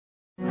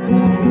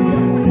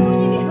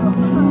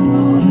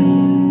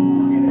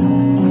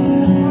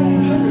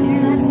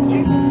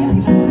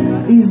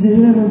is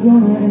it ever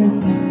gonna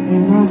end?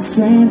 Am I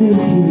stranded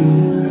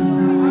here?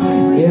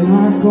 Am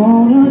I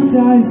gonna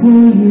die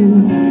for you,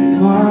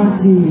 my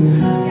dear?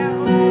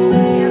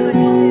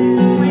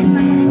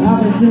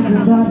 I've been thinking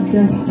about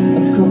death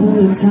a couple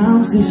of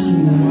times this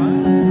year.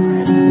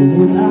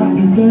 Would I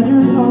be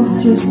better off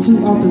just to,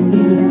 I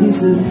believe, and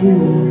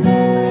disappear?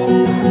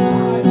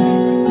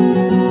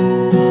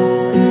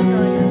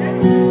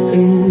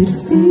 And it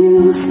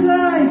feels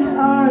like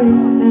I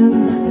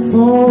am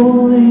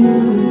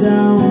falling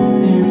down,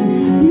 and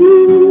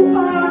you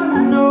are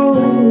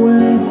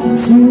nowhere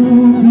to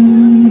be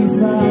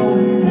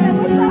found.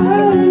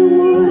 I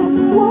would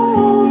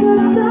walk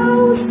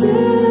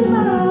 1,000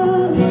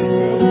 miles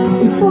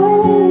if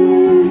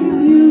only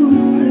you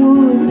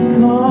would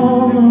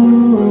come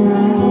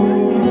around.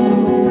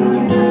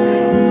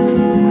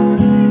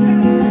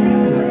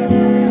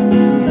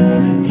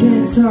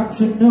 Can't talk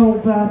to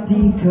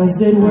nobody 'cause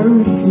they'd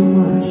worry too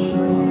much.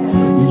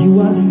 You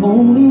are the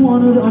only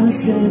one who'd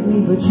understand me,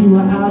 but you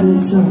are out of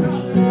touch.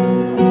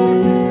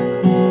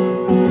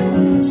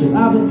 So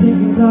I've been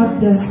thinking about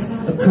death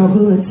a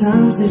couple of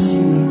times this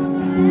year,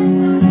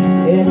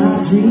 and I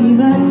dream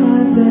at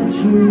night that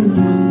you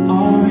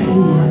are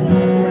here.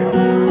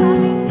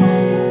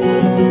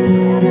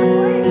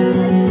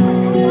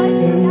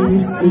 And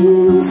it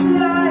feels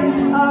like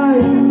I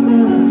am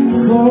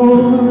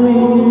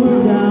falling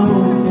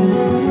down, and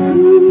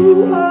you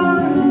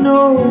are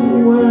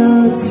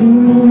nowhere to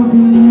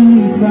be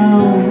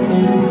found.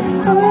 And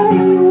I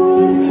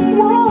would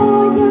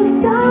walk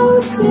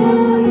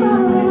 1,000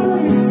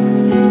 miles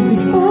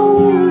if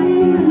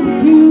only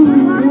you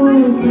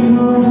would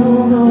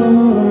come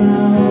around.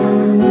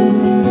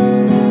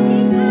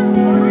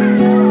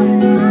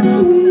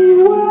 We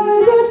were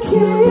the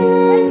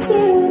kings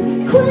and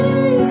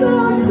queens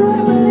of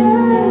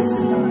promise.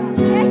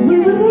 We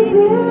were the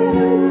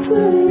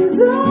victims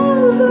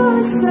of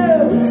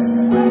ourselves.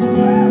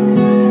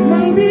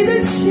 Maybe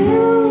the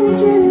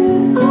children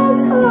of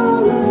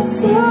all us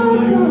are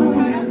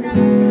gone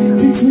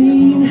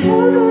between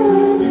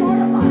heaven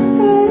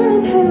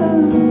and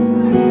hell,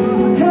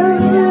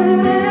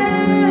 heaven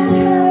and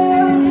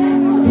hell.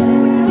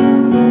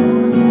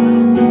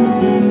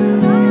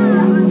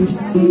 And it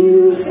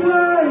feels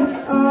like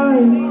I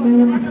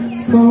am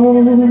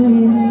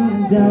falling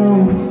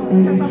down,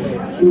 and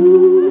you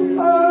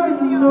are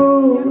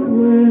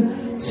nowhere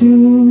to